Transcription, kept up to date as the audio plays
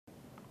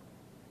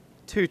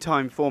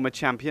Two-time former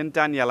champion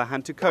Daniela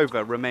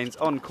Hantuchova remains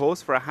on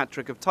course for a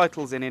hat-trick of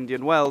titles in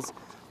Indian Wells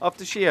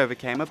after she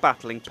overcame a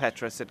battling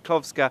Petra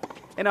Cetkovska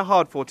in a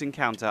hard-fought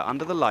encounter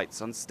under the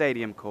lights on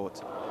Stadium Court.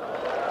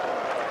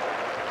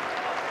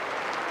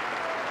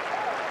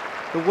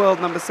 The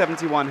world number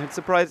 71 had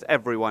surprised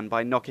everyone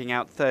by knocking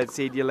out third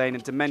seed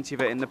Jelena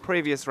Dementieva in the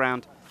previous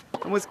round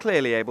and was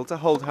clearly able to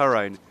hold her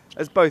own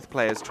as both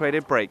players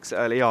traded breaks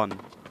early on.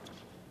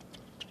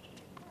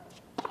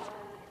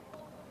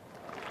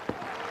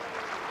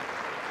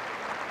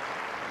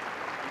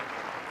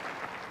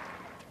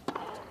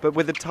 But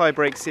with the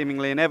tie-break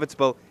seemingly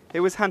inevitable,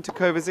 it was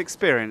Hantuchova's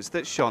experience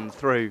that shone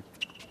through.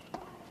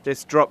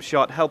 This drop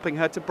shot helping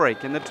her to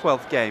break in the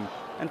 12th game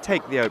and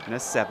take the opener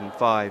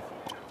 7-5.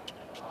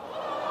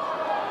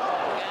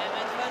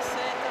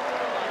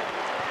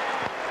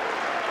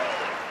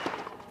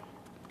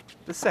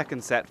 The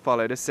second set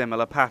followed a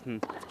similar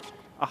pattern.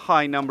 A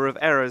high number of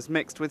errors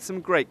mixed with some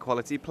great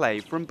quality play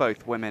from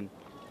both women.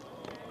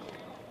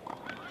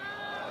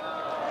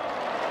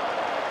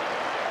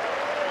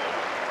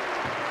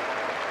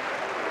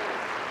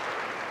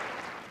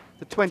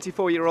 The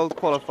 24-year-old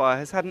qualifier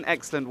has had an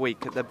excellent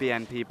week at the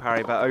BNP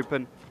Paribas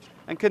Open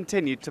and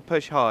continued to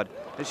push hard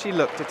as she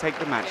looked to take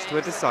the match to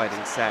a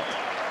deciding set.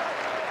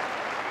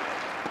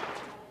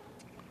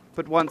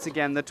 But once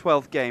again, the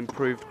 12th game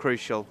proved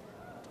crucial.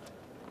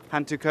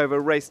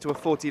 Hantuchova raced to a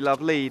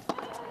 40-love lead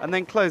and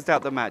then closed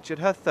out the match at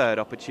her third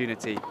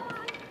opportunity.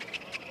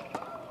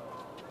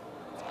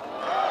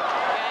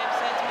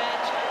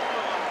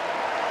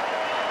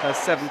 Her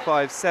 7-5,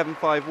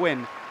 7-5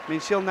 win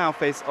means she'll now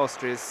face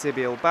Austria's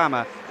Sibylle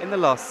Bammer in the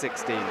last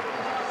 16.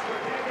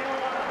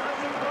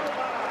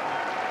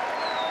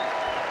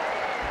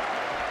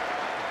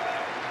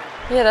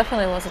 Yeah,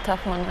 definitely was a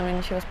tough one. I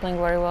mean, she was playing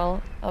very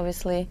well.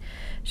 Obviously,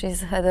 she's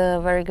had a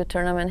very good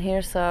tournament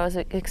here, so I was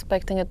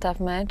expecting a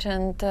tough match,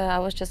 and I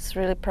was just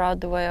really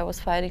proud the way I was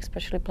fighting,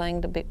 especially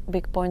playing the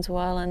big points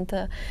well.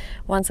 And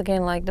once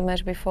again, like the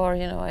match before,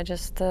 you know, I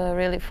just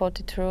really fought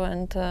it through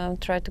and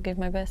tried to give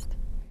my best.